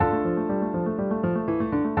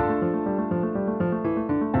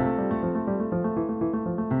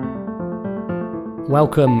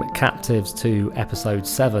Welcome, captives, to episode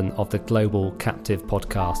 7 of the Global Captive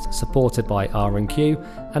Podcast, supported by R&Q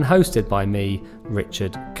and hosted by me,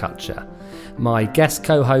 Richard Cutcher. My guest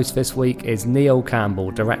co-host this week is Neil Campbell,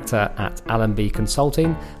 Director at Allenby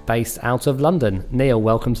Consulting, based out of London. Neil,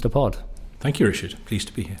 welcome to the pod. Thank you, Richard. Pleased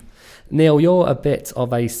to be here. Neil, you're a bit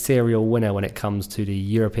of a serial winner when it comes to the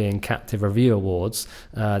European Captive Review Awards,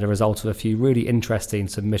 the result of a few really interesting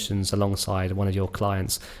submissions alongside one of your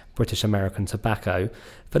clients, British American Tobacco.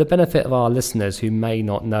 For the benefit of our listeners who may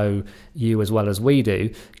not know you as well as we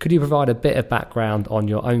do, could you provide a bit of background on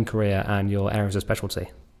your own career and your areas of specialty?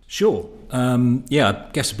 Sure. I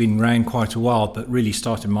guess I've been around quite a while, but really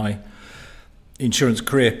started my insurance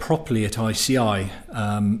career properly at ICI.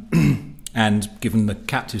 And given the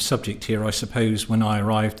captive subject here, I suppose when I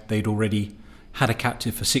arrived, they'd already had a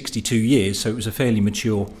captive for 62 years, so it was a fairly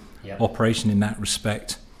mature operation in that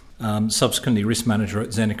respect. Subsequently, risk manager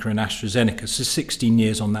at Zeneca and AstraZeneca, so 16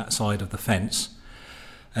 years on that side of the fence.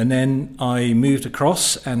 And then I moved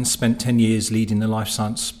across and spent 10 years leading the life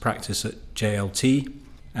science practice at JLT,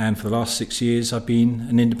 and for the last 6 years, I've been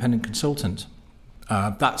an independent consultant.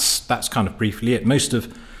 That's kind of briefly it. Most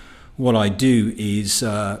of what I do is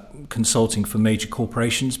consulting for major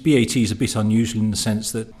corporations. BAT is a bit unusual in the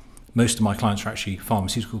sense that most of my clients are actually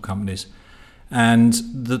pharmaceutical companies. And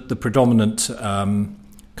the predominant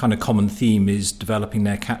kind of common theme is developing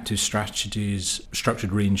their captive strategies,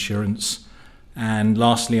 structured reinsurance. And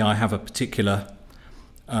lastly, I have a particular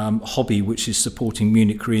hobby, which is supporting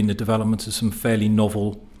Munich Re in the development of some fairly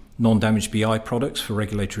novel non-damage BI products for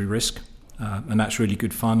regulatory risk. And that's really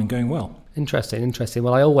good fun and going well. Interesting.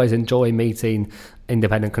 Well, I always enjoy meeting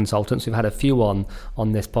independent consultants. We've had a few on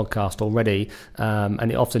this podcast already,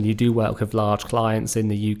 and often you do work with large clients in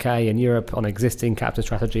the UK and Europe on existing captive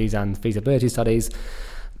strategies and feasibility studies.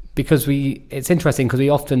 Because it's interesting because we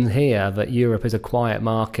often hear that Europe is a quiet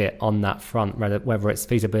market on that front, whether it's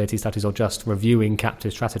feasibility studies or just reviewing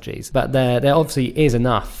captive strategies. But there obviously is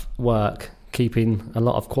enough work keeping a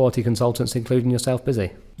lot of quality consultants, including yourself,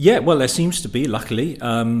 busy. Yeah, well, there seems to be, luckily.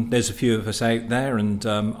 There's a few of us out there, and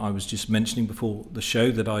I was just mentioning before the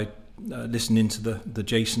show that I listened into the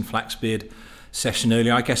Jason Flaxbeard session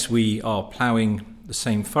earlier. I guess we are ploughing the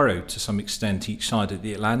same furrow to some extent each side of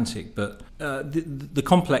the Atlantic, but the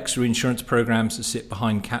complex reinsurance programs that sit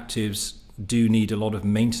behind captives do need a lot of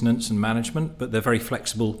maintenance and management, but they're very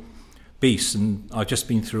flexible beasts, and I've just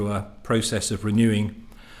been through a process of renewing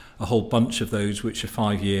a whole bunch of those which are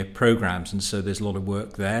 5-year programs, and so there's a lot of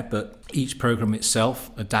work there, but each program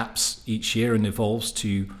itself adapts each year and evolves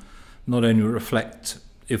to not only reflect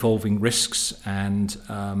evolving risks and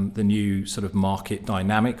the new sort of market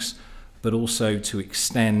dynamics, but also to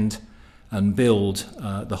extend and build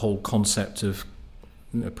the whole concept of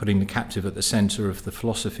putting the captive at the center of the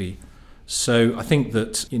philosophy. So I think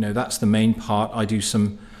that that's the main part. I do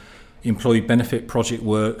some employee benefit project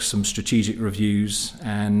work, some strategic reviews,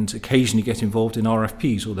 and occasionally get involved in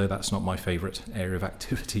RFPs, although that's not my favourite area of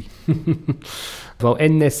activity. Well,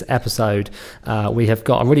 in this episode, we have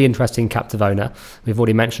got a really interesting captive owner. We've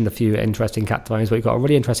already mentioned a few interesting captive owners, but we've got a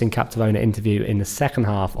really interesting captive owner interview in the second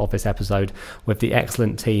half of this episode with the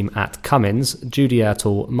excellent team at Cummins, Judy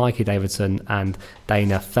Ertel, Mikey Davidson, and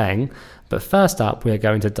Dana Feng. But first up, we are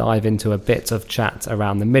going to dive into a bit of chat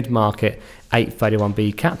around the mid-market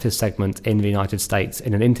 831B captive segment in the United States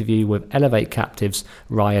in an interview with Elevate Captive's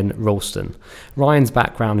Ryan Ralston. Ryan's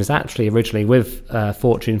background is actually originally with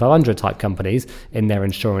Fortune 500 type companies in their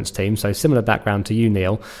insurance team, so similar background to you,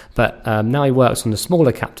 Neil, but now he works on the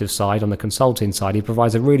smaller captive side, on the consulting side. He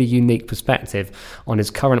provides a really unique perspective on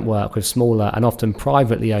his current work with smaller and often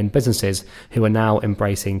privately owned businesses who are now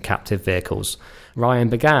embracing captive vehicles. Ryan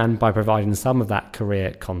began by providing some of that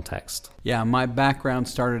career context. Yeah, my background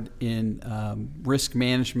started in risk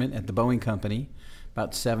management at the Boeing Company,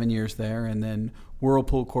 about 7 years there, and then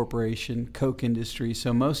Whirlpool Corporation, Koch Industries.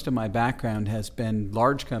 So most of my background has been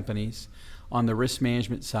large companies on the risk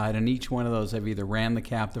management side, and each one of those I've either ran the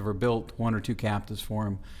captive or built one or two captives for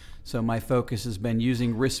them. So my focus has been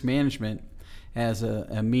using risk management as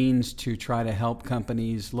a means to try to help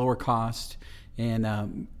companies lower cost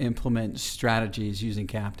and implement strategies using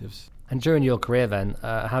captives. And during your career then,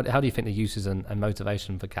 how do you think the uses and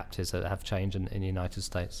motivation for captives have changed in the United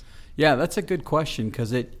States? Yeah, that's a good question,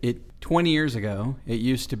 because it 20 years ago, it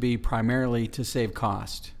used to be primarily to save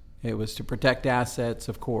cost. It was to protect assets,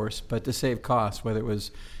 of course, but to save costs, whether it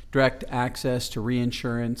was direct access to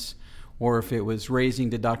reinsurance or if it was raising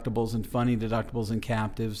deductibles and funding deductibles and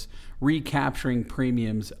captives, recapturing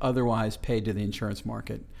premiums otherwise paid to the insurance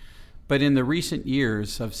market. But in the recent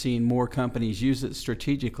years, I've seen more companies use it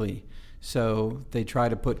strategically So they try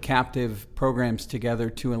to put captive programs together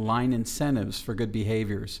to align incentives for good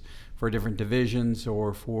behaviors for different divisions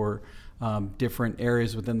or for different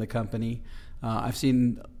areas within the company. I've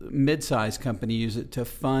seen mid-sized company use it to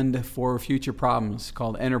fund for future problems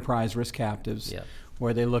called enterprise risk captives,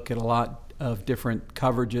 where they look at a lot of different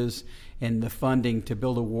coverages and the funding to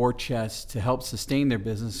build a war chest to help sustain their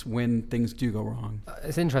business when things do go wrong.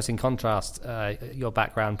 It's an interesting contrast, your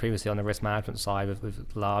background previously on the risk management side with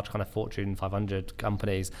large kind of Fortune 500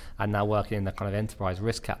 companies and now working in the kind of enterprise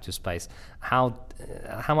risk capture space. How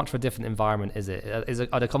much of a different environment is it?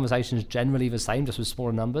 Are the conversations generally the same, just with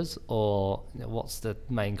smaller numbers, or what's the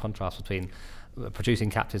main contrast between producing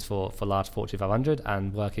captives for large Fortune 500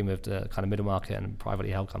 and working with the kind of middle market and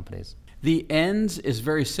privately held companies? The ends is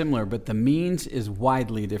very similar, but the means is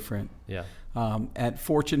widely different. Yeah. At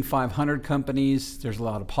Fortune 500 companies, there's a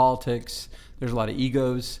lot of politics, there's a lot of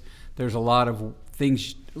egos, there's a lot of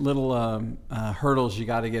things, little hurdles you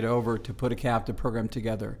got to get over to put a captive program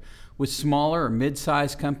together. With smaller or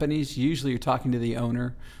mid-sized companies, usually you're talking to the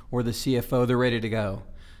owner or the CFO, they're ready to go.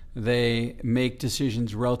 They make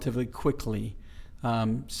decisions relatively quickly.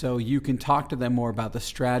 So you can talk to them more about the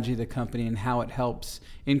strategy of the company and how it helps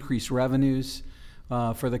increase revenues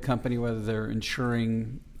for the company, whether they're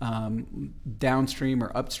insuring downstream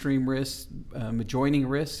or upstream risks, adjoining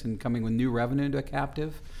risks and coming with new revenue into a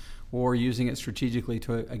captive, or using it strategically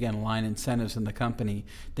to, again, align incentives in the company.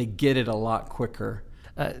 They get it a lot quicker.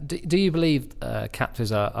 Do you believe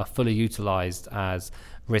captives are fully utilised as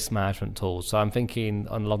risk management tools? So I'm thinking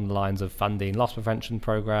along the lines of funding loss prevention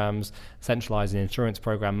programs, centralising insurance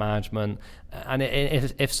program management, and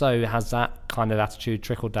if so, has that kind of attitude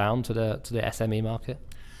trickled down to the SME market?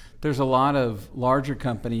 There's a lot of larger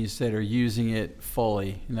companies that are using it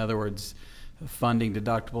fully. In other words, funding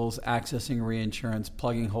deductibles, accessing reinsurance,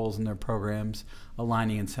 plugging holes in their programs,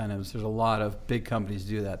 aligning incentives. There's a lot of big companies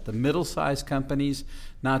do that. The middle-sized companies,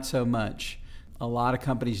 not so much. A lot of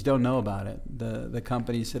companies don't know about it. The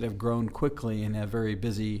companies that have grown quickly and have very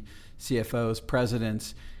busy CFOs,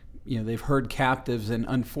 presidents, they've heard captives, and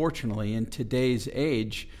unfortunately, in today's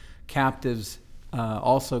age, captives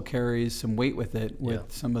also carries some weight with it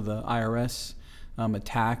with some of the IRS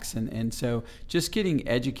attacks. And so just getting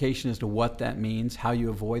education as to what that means, how you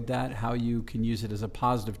avoid that, how you can use it as a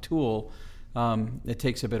positive tool, it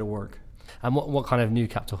takes a bit of work. And what kind of new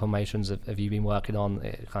capital formations have you been working on,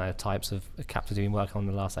 kind of types of captives you've been working on in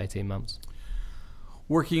the last 18 months?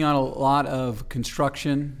 Working on a lot of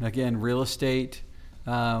construction, again, real estate,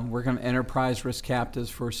 working on enterprise risk captives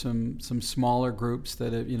for some smaller groups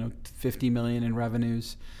that have, $50 million in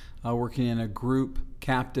revenues, working in a group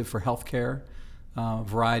captive for healthcare,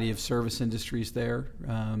 variety of service industries there,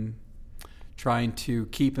 trying to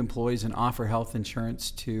keep employees and offer health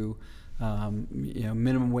insurance to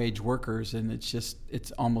minimum wage workers, and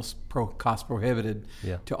it's almost cost prohibited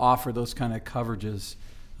to offer those kind of coverages,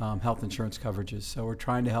 health insurance coverages. So we're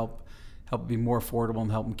trying to help be more affordable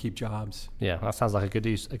and help them keep jobs. Yeah, that sounds like a good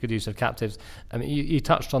use of captives. I mean, you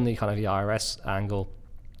touched on the kind of the IRS angle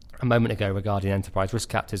a moment ago regarding enterprise risk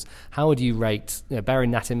captives. How would you rate,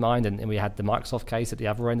 bearing that in mind, and we had the Microsoft case at the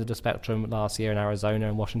other end of the spectrum last year in Arizona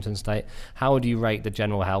and Washington State, how would you rate the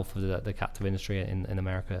general health of the captive industry in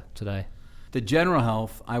America today? The general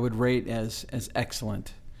health I would rate as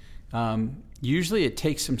excellent. Usually it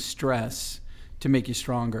takes some stress to make you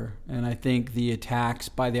stronger, and I think the attacks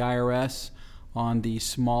by the IRS on the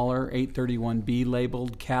smaller 831B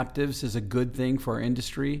labeled captives is a good thing for our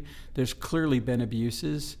industry. There's clearly been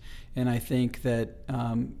abuses, and I think that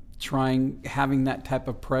having that type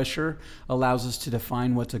of pressure allows us to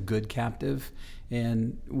define what's a good captive.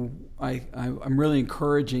 And I'm really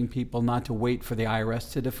encouraging people not to wait for the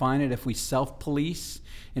IRS to define it. If we self-police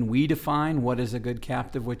and we define what is a good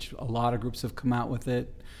captive, which a lot of groups have come out with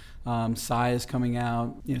it, SI is coming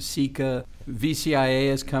out, SICA, VCIA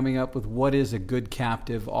is coming up with what is a good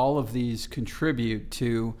captive. All of these contribute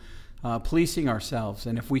to policing ourselves,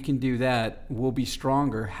 and if we can do that, we'll be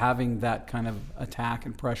stronger having that kind of attack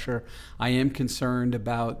and pressure. I am concerned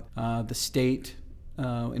about the state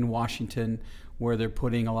in Washington, where they're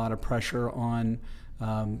putting a lot of pressure on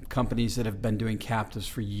companies that have been doing captives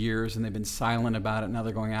for years, and they've been silent about it. Now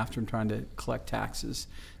they're going after them, trying to collect taxes.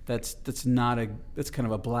 That's kind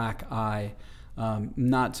of a black eye,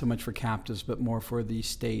 not so much for captives, but more for the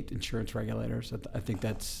state insurance regulators. I think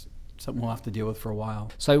that's something we'll have to deal with for a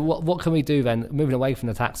while. So what can we do then, moving away from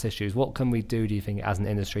the tax issues, what can we do, you think, as an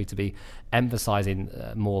industry to be emphasizing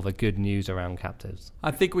more of the good news around captives? I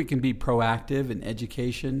think we can be proactive in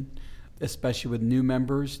education, especially with new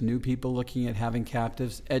members, new people looking at having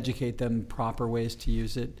captives, educate them proper ways to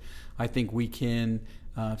use it. I think we can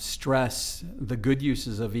stress the good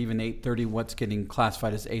uses of even 830, what's getting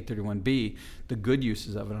classified as 831B, the good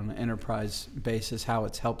uses of it on an enterprise basis, how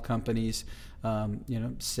it's helped companies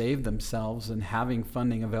save themselves and having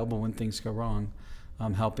funding available when things go wrong,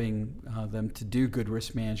 helping them to do good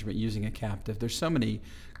risk management using a captive. There's so many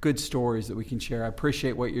good stories that we can share. I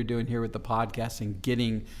appreciate what you're doing here with the podcast and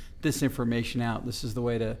getting this information out. This is the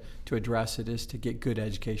way to address it, is to get good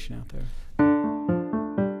education out there.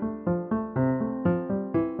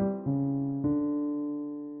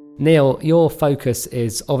 Neil, your focus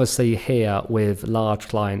is obviously here with large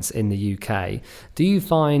clients in the UK. Do you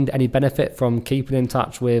find any benefit from keeping in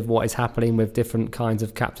touch with what is happening with different kinds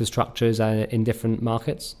of captive structures in different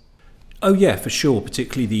markets? Oh yeah, for sure,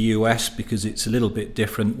 particularly the US, because it's a little bit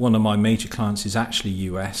different. One of my major clients is actually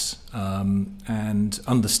US, and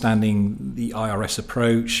understanding the IRS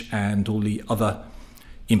approach and all the other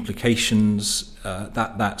implications,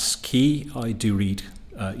 that's key. I do read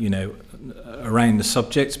around the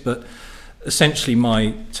subject, but essentially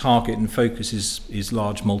my target and focus is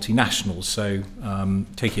large multinationals, so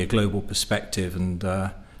taking a global perspective, and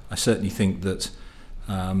I certainly think that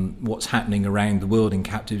what's happening around the world in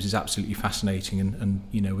captives is absolutely fascinating, and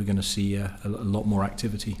we're going to see a lot more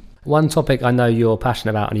activity. One topic I know you're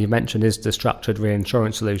passionate about, and you mentioned, is the structured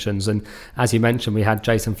reinsurance solutions. And as you mentioned, we had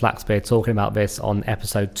Jason Flaxbeer talking about this on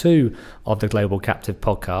episode 2 of the Global Captive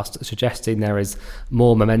podcast, suggesting there is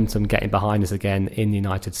more momentum getting behind us again in the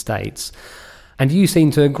United States. And you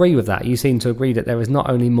seem to agree with that. You seem to agree that there is not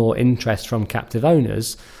only more interest from captive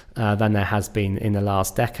owners than there has been in the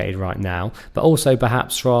last decade right now, but also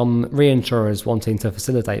perhaps from reinsurers wanting to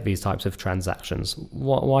facilitate these types of transactions.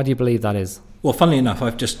 Why do you believe that is? Well, funnily enough,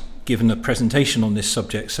 I've just given a presentation on this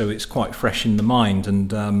subject, so it's quite fresh in the mind.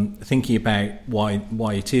 And thinking about why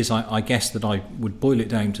it is, I guess that I would boil it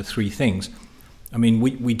down to 3 things. I mean,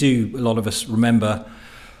 we do, a lot of us remember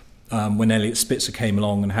when Elliot Spitzer came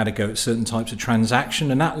along and had a go at certain types of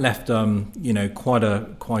transaction, and that left quite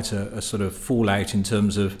a sort of fallout in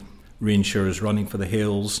terms of reinsurers running for the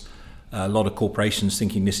hills, a lot of corporations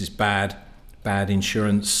thinking this is bad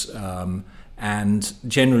insurance, and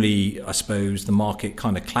generally, I suppose, the market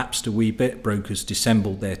kind of collapsed a wee bit. Brokers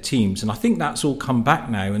dissembled their teams, and I think that's all come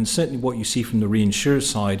back now, and certainly what you see from the reinsurer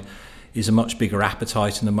side is a much bigger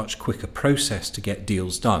appetite and a much quicker process to get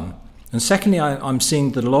deals done. And secondly, I'm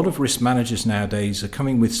seeing that a lot of risk managers nowadays are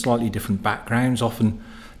coming with slightly different backgrounds. Often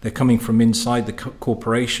they're coming from inside the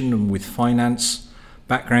corporation and with finance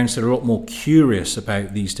backgrounds. They're a lot more curious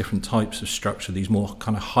about these different types of structure, these more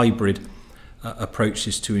kind of hybrid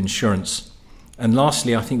approaches to insurance. And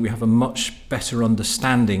lastly, I think we have a much better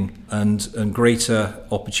understanding and greater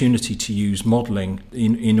opportunity to use modelling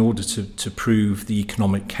in order to prove the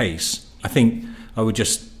economic case. I think I would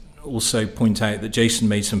just also point out that Jason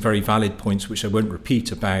made some very valid points, which I won't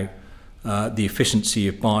repeat, about the efficiency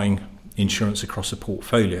of buying insurance across a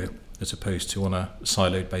portfolio as opposed to on a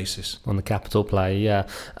siloed basis. On the capital play, yeah.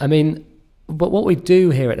 I mean, but what we do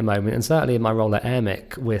here at the moment, and certainly in my role at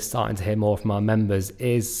AIRMIC, we're starting to hear more from our members,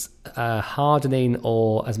 is a hardening,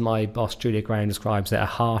 or as my boss Julia Graham describes it, a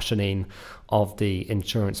harshening of the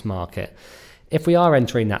insurance market. If we are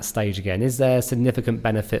entering that stage again, is there significant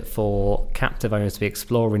benefit for captive owners to be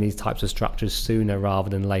exploring these types of structures sooner rather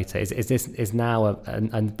than later? Is now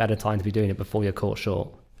a better time to be doing it before you're caught short?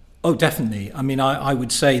 Oh, definitely. I mean, I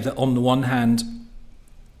would say that on the one hand,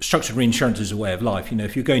 structured reinsurance is a way of life.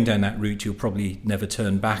 If you're going down that route, you'll probably never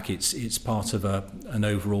turn back. It's part of an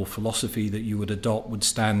overall philosophy that you would adopt, would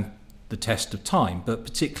stand the test of time. But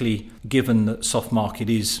particularly given that soft market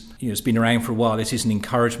is, it's been around for a while, it is an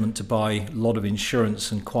encouragement to buy a lot of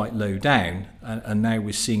insurance and quite low down. And now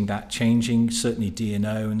we're seeing that changing, certainly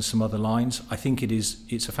D&O and some other lines. I think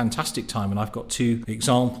it's a fantastic time. And I've got 2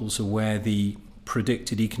 examples of where the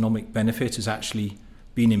predicted economic benefit has actually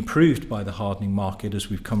been improved by the hardening market as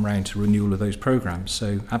we've come around to renewal of those programs.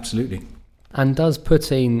 So absolutely. And does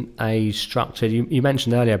putting a structured, you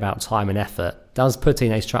mentioned earlier about time and effort, does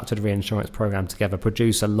putting a structured reinsurance program together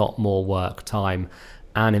produce a lot more work, time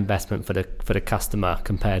and investment for the customer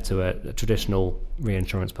compared to a traditional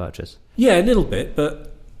reinsurance purchase? Yeah, a little bit,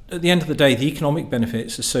 but at the end of the day, the economic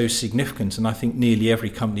benefits are so significant, and I think nearly every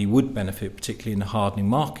company would benefit, particularly in the hardening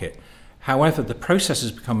market. However, the process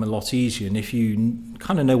has become a lot easier, and if you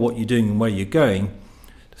kind of know what you're doing and where you're going,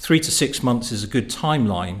 3 to 6 months is a good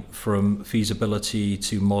timeline from feasibility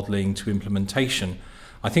to modelling to implementation.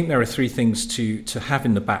 I think there are 3 things to have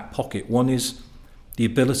in the back pocket. One is the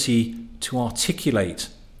ability to articulate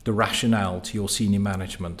the rationale to your senior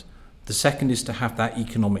management. The second is to have that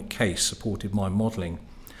economic case supported by modelling.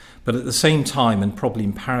 But at the same time, and probably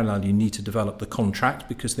in parallel, you need to develop the contract,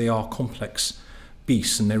 because they are complex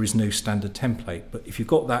beasts and there is no standard template. But if you've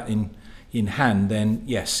got that in hand, then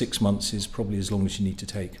yes, 6 months is probably as long as you need to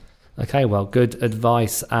take. Okay, well, good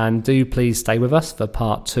advice. And do please stay with us for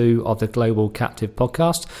part 2 of the Global Captive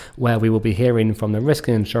podcast, where we will be hearing from the risk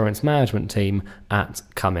and insurance management team at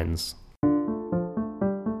Cummins.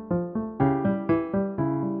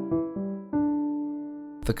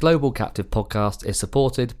 The Global Captive podcast is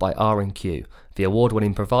supported by R&Q, the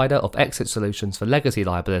award-winning provider of exit solutions for legacy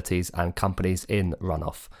liabilities and companies in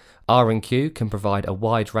runoff. R&Q can provide a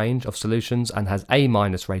wide range of solutions and has A-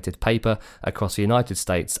 rated paper across the United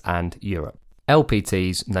States and Europe.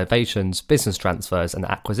 LPTs, novations, business transfers and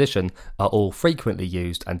acquisition are all frequently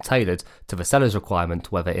used and tailored to the seller's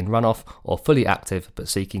requirement, whether in runoff or fully active but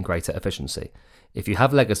seeking greater efficiency. If you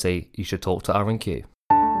have legacy, you should talk to R&Q.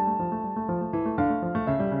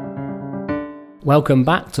 Welcome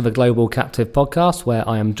back to the Global Captive podcast, where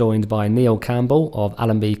I am joined by Neil Campbell of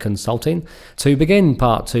Allenby Consulting. To begin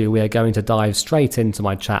part 2, we are going to dive straight into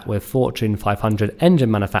my chat with Fortune 500 engine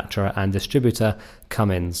manufacturer and distributor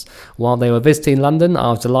Cummins. While they were visiting London, I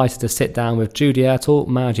was delighted to sit down with Judy Ertel,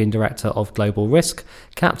 Managing Director of Global Risk,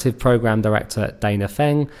 Captive Program Director Dana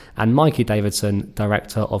Feng, and Mikey Davidson,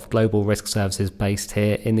 Director of Global Risk Services based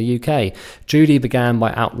here in the UK. Judy began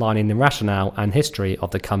by outlining the rationale and history of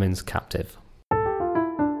the Cummins Captive.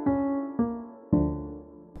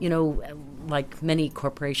 You know, like many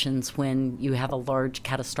corporations, when you have a large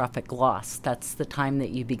catastrophic loss, that's the time that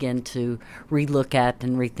you begin to relook at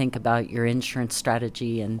and rethink about your insurance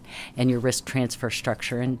strategy and your risk transfer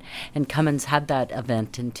structure. And Cummins had that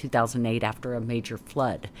event in 2008 after a major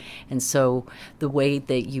flood. And so the way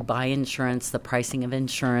that you buy insurance, the pricing of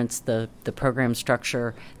insurance, the program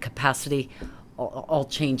structure, capacity, all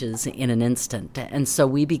changes in an instant. And so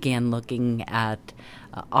we began looking at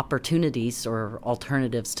opportunities or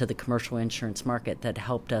alternatives to the commercial insurance market that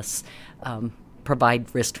helped us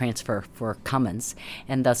provide risk transfer for Cummins.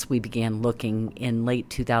 And thus we began looking in late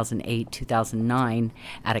 2008, 2009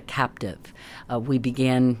 at a captive. We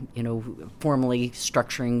began, formally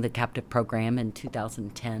structuring the captive program in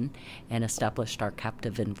 2010 and established our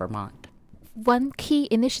captive in Vermont. One key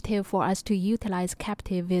initiative for us to utilize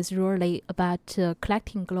captive is really about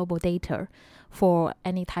collecting global data for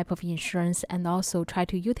any type of insurance, and also try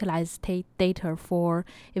to utilize data for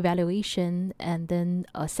evaluation and then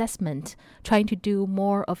assessment, trying to do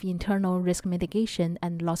more of internal risk mitigation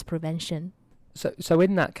and loss prevention. So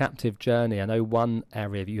in that captive journey, I know one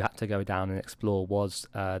area you had to go down and explore was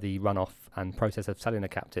the runoff and process of selling a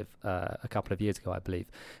captive a couple of years ago, I believe.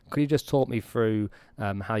 Could you just talk me through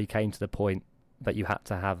how you came to the point that you had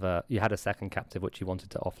to have you had a second captive which you wanted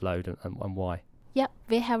to offload and why? Yeah,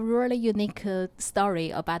 we have really unique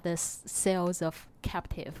story about the sales of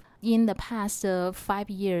captive. In the past 5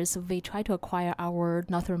 years, we tried to acquire our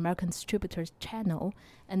North American distributors channel,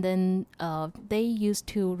 and then they used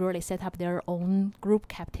to really set up their own group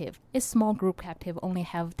captive. It's small group captive, only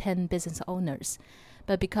have 10 business owners.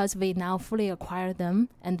 But because we now fully acquire them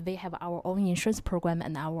and we have our own insurance program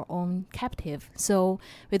and our own captive, so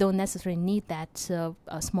we don't necessarily need that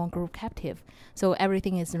small group captive. So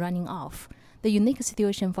everything is running off. The unique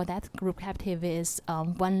situation for that group captive is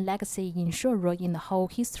one legacy insurer in the whole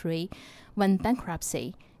history went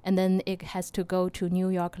bankruptcy, and then it has to go to New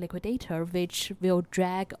York liquidator, which will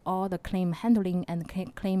drag all the claim handling and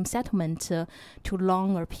claim settlement to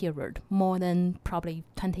longer period, more than probably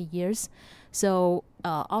 20 years. So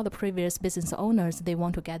all the previous business owners, they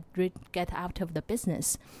want to get out of the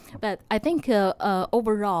business. But I think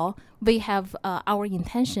overall, we have our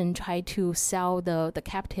intention try to sell the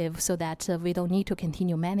captive so that we don't need to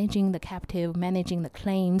continue managing the captive, managing the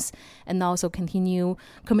claims, and also continue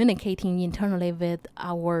communicating internally with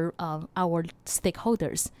our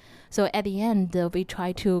stakeholders. So at the end, we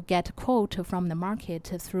try to get a quote from the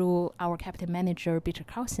market through our captive manager, Peter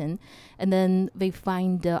Carlson, and then we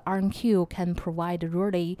find R&Q can provide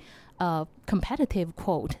really competitive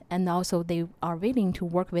quote, and also they are willing to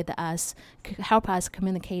work with us, help us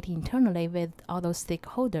communicate internally with all those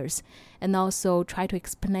stakeholders, and also try to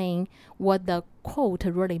explain what the quote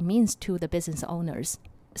really means to the business owners.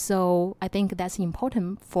 So I think that's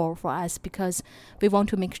important for us, because we want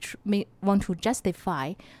to want to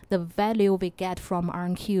justify the value we get from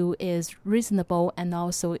R&Q is reasonable and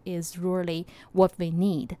also is really what we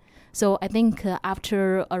need. So I think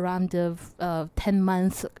after around 10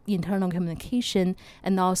 months internal communication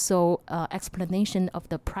and also explanation of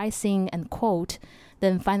the pricing and quote,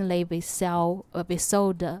 then finally we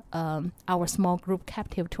sold our small group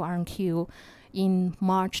captive to R&Q in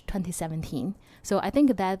March 2017. So I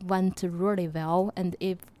think that went really well, and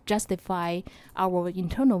it justified our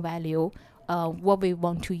internal value what we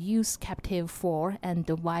want to use captive for, and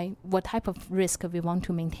what type of risk we want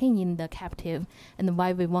to maintain in the captive, and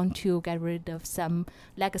why we want to get rid of some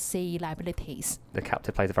legacy liabilities. The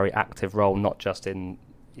captive plays a very active role, not just in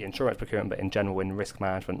the insurance procurement, but in general in risk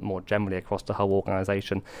management more generally across the whole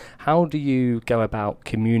organisation. How do you go about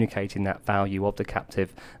communicating that value of the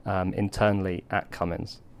captive internally at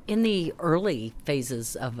Cummins? In the early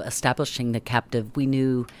phases of establishing the captive, we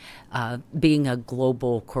knew, being a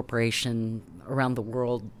global corporation around the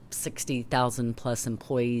world, 60,000 plus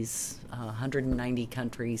employees, 190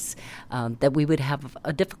 countries, that we would have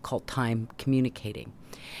a difficult time communicating.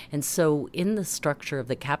 And so in the structure of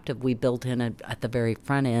the captive, we built in at the very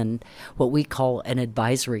front end what we call an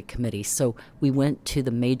advisory committee. So we went to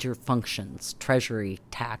the major functions, treasury,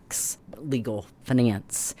 tax, legal,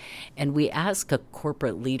 finance, and we asked a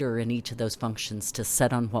corporate leader in each of those functions to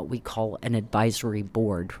sit on what we call an advisory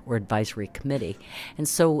board or advisory committee. And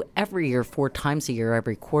so every year, 4 times a year,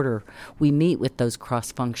 every quarter, we meet with those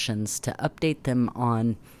cross functions to update them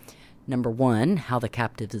on, number one, how the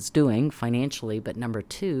captive is doing financially, but number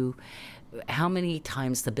two, how many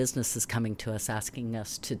times the business is coming to us asking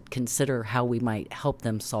us to consider how we might help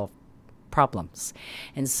them solve problems.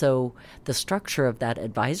 And so the structure of that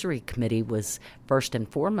advisory committee was first and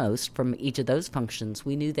foremost from each of those functions.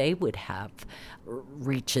 We knew they would have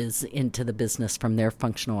reaches into the business from their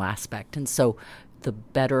functional aspect. And so the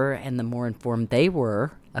better and the more informed they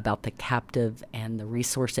were about the captive and the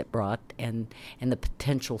resource it brought and the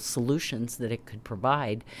potential solutions that it could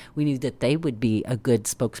provide, we knew that they would be a good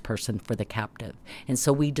spokesperson for the captive. And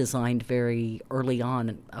so we designed very early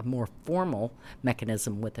on a more formal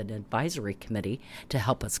mechanism with an advisory committee to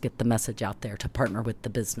help us get the message out there, to partner with the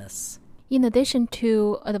business. In addition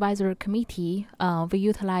to advisory committee, we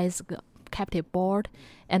utilize captive board,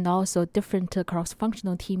 and also different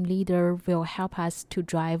cross-functional team leader will help us to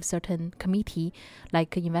drive certain committee,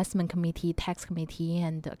 like investment committee, tax committee,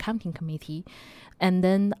 and accounting committee. And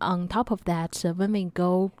then on top of that, when we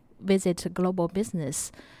go visit global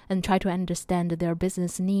business and try to understand their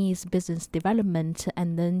business needs, business development,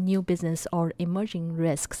 and then new business or emerging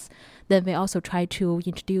risks, then we also try to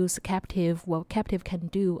introduce captive, what captive can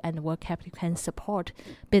do and what captive can support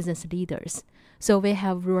business leaders. So we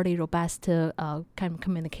have really robust kind of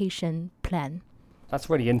communication plan. That's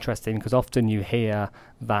really interesting, because often you hear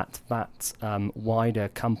that wider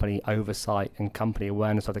company oversight and company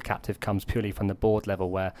awareness of the captive comes purely from the board level,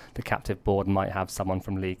 where the captive board might have someone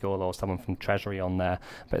from legal or someone from treasury on there.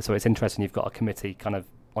 But so it's interesting you've got a committee kind of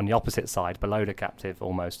on the opposite side, below the captive,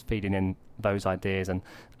 almost feeding in those ideas and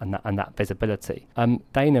that visibility.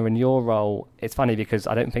 Dana, in your role, it's funny because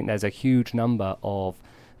I don't think there's a huge number of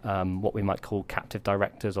what we might call captive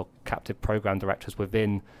directors or captive program directors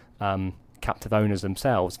within captive owners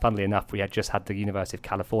themselves. Funnily enough, we had just had the University of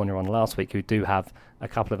California on last week, who do have a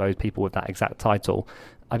couple of those people with that exact title.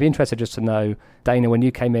 I'd be interested just to know, Dana, when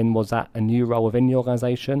you came in, was that a new role within the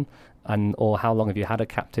organisation, or how long have you had a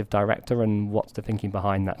captive director, and what's the thinking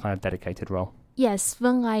behind that kind of dedicated role? Yes,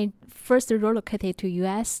 when I first relocated to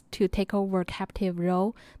US to take over captive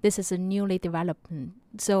role, this is a newly development.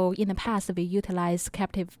 So in the past, we utilized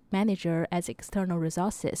captive manager as external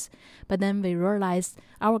resources, but then we realized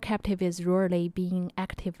our captive is really being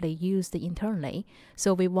actively used internally.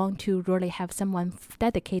 So we want to really have someone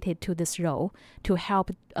dedicated to this role to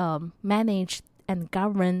help manage and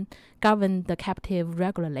govern the captive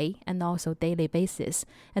regularly and also daily basis,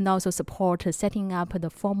 and also support setting up the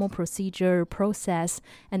formal procedure, process,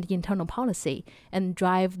 and internal policy, and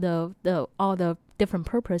drive all the different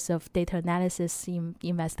purpose of data analysis,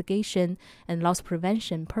 investigation, and loss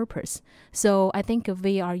prevention purpose. So I think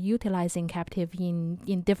we are utilizing captive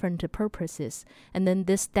in different purposes, and then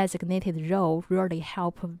this designated role really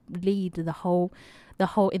help lead the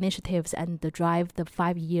whole initiatives and drive the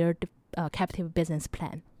 5-year captive business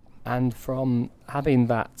plan. And from having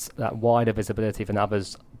that wider visibility than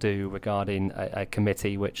others do regarding a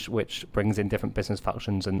committee which brings in different business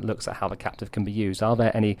functions and looks at how the captive can be used, are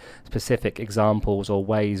there any specific examples or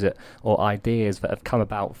ways or ideas that have come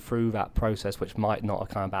about through that process which might not have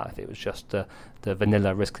come about if it was just the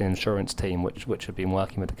vanilla risk and insurance team which have been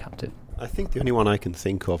working with the captive? I think the only one I can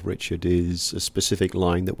think of, Richard, is a specific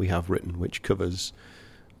line that we have written which covers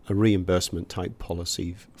a reimbursement type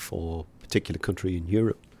policy for a particular country in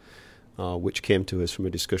Europe, which came to us from a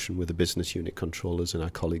discussion with the business unit controllers and our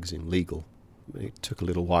colleagues in legal. It took a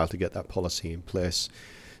little while to get that policy in place.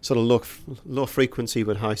 Sort of low frequency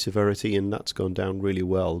but high severity, and that's gone down really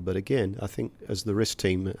well. But again, I think as the risk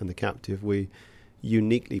team and the captive, we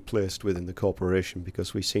uniquely placed within the corporation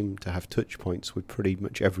because we seem to have touch points with pretty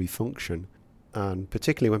much every function. And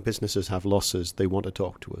particularly when businesses have losses, they want to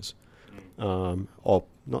talk to us. or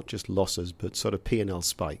not just losses, but sort of P&L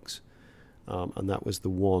spikes. And that was the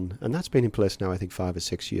one. And that's been in place now, I think, 5 or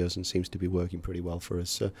 6 years and seems to be working pretty well for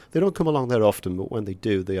us. They don't come along that often, but when they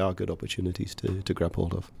do, they are good opportunities to grab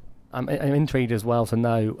hold of. I'm intrigued as well to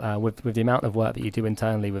know, with the amount of work that you do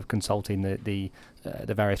internally with consulting the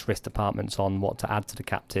various risk departments on what to add to the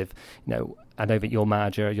captive. I know that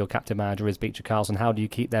your captive manager is Beecher Carlson. How do you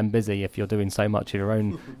keep them busy if you're doing so much of your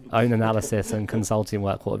own analysis and consulting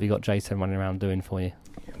work? What have you got Jason running around doing for you?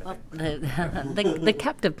 Well, the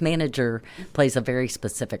captive manager plays a very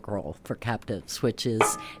specific role for captives, which is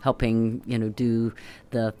helping, do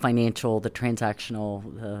the financial, the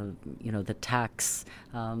transactional, the tax,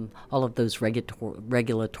 all of those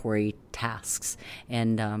regulatory tasks.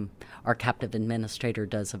 And our captive administrator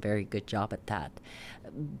does a very good job at that.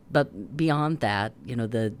 But beyond that,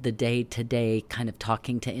 the day-to-day kind of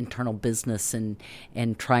talking to internal business and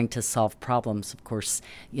trying to solve problems, of course,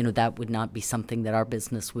 that would not be something that our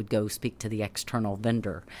business would go speak to the external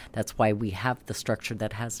vendor. That's why we have the structure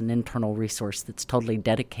that has an internal resource that's totally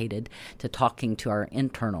dedicated to talking to our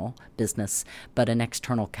internal business, but an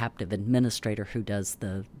external captive administrator who does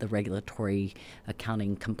the regulatory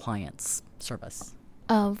accounting compliance service.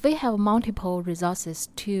 We have multiple resources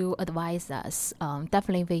to advise us.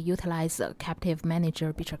 Definitely, we utilize a captive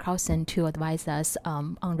manager, Beecher Carlson, to advise us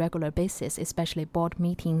on a regular basis, especially board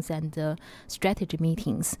meetings and strategy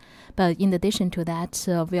meetings. But in addition to that,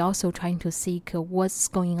 we're also trying to seek what's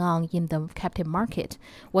going on in the captive market,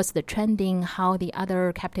 what's the trending, how the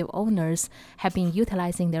other captive owners have been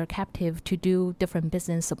utilizing their captive to do different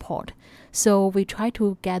business support. So we try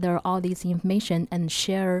to gather all this information and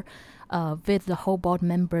share with the whole board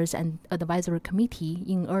members and advisory committee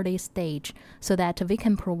in early stage so that we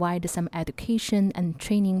can provide some education and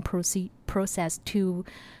training process to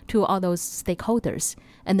all those stakeholders.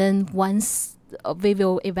 And then once we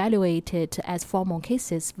will evaluate it as formal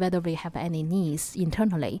cases, whether we have any needs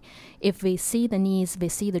internally. If we see the needs, we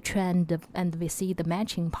see the trend, and we see the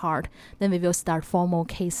matching part, then we will start formal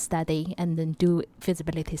case study and then do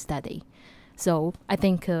feasibility study. So I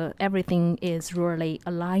think everything is really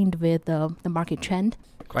aligned with the market trend.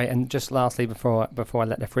 Great. And just lastly, before I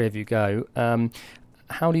let the three of you go,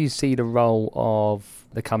 how do you see the role of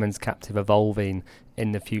the Cummins captive evolving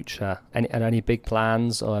in the future? Any big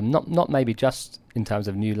plans, or not maybe just in terms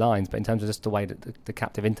of new lines, but in terms of just the way that the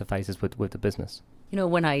captive interfaces with the business?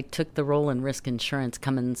 When I took the role in risk insurance,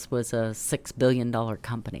 Cummins was a $6 billion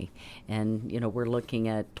company, and we're looking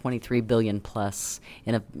at $23 billion plus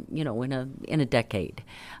in a decade.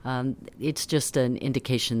 It's just an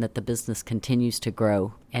indication that the business continues to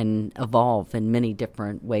grow and evolve in many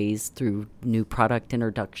different ways through new product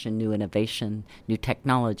introduction, new innovation, new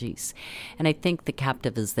technologies. And I think the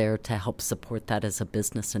captive is there to help support that as a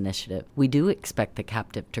business initiative. We do expect the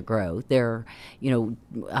captive to grow.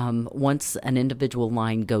 Once an individual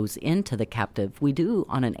line goes into the captive, we do,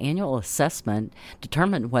 on an annual assessment,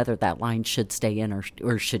 determine whether that line should stay in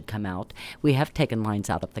or should come out. We have taken lines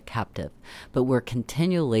out of the captive, but we're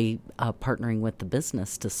continually partnering with the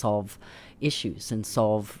business to solve issues and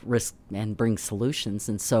solve risk and bring solutions.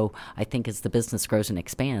 And so I think as the business grows and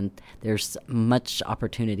expands, there's much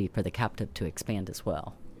opportunity for the captive to expand as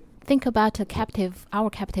well. Think about our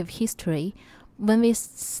captive history. When we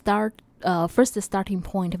start, first starting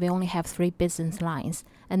point, we only have 3 business lines.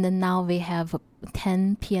 And then now we have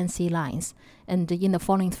 10 P&C lines. And in the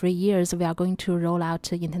following 3 years, we are going to roll out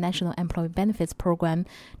the International Employee Benefits Program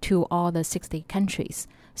to all the 60 countries.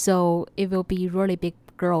 So it will be really big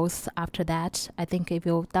growth after that. I think it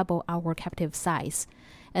will double our captive size.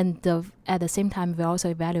 And at the same time, we're also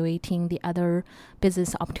evaluating the other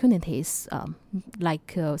business opportunities,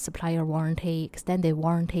 like supplier warranty, extended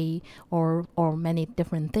warranty, or many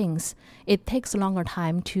different things. It takes a longer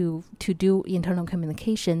time to do internal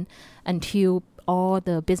communication until all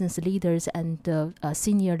the business leaders and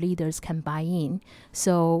senior leaders can buy in.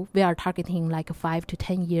 So we are targeting like a 5 to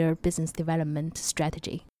 10 year business development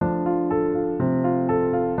strategy.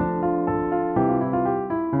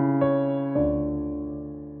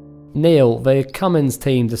 Neil, the Cummins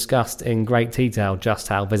team discussed in great detail just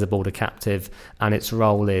how visible the captive and its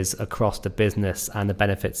role is across the business and the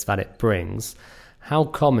benefits that it brings. How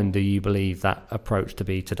common do you believe that approach to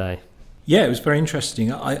be today? Yeah, it was very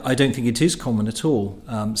interesting. I don't think it is common at all.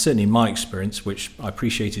 Certainly in my experience, which I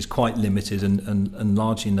appreciate is quite limited and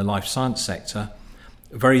largely in the life science sector,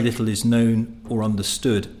 very little is known or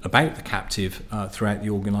understood about the captive throughout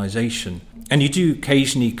the organisation. And you do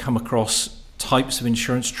occasionally come across types of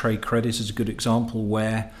insurance. Trade credit is a good example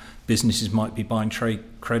where businesses might be buying trade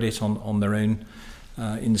credit on their own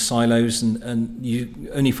in silos, and you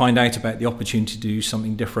only find out about the opportunity to do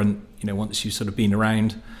something different, once you've sort of been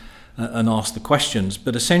around and asked the questions.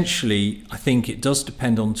 But essentially, I think it does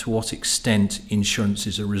depend on to what extent insurance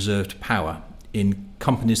is a reserved power. In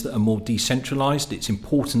companies that are more decentralised, it's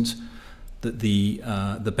important that the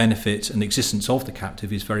benefit and existence of the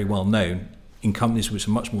captive is very well known. In companies which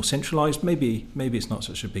are much more centralised, maybe it's not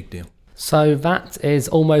such a big deal. So that is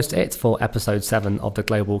almost it for episode 7 of the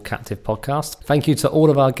Global Captive Podcast. Thank you to all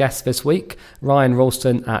of our guests this week: Ryan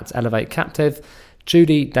Ralston at Elevate Captive,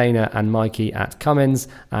 Judy, Dana and Mikey at Cummins,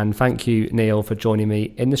 and thank you, Neil, for joining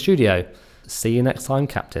me in the studio. See you next time,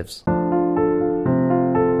 Captives.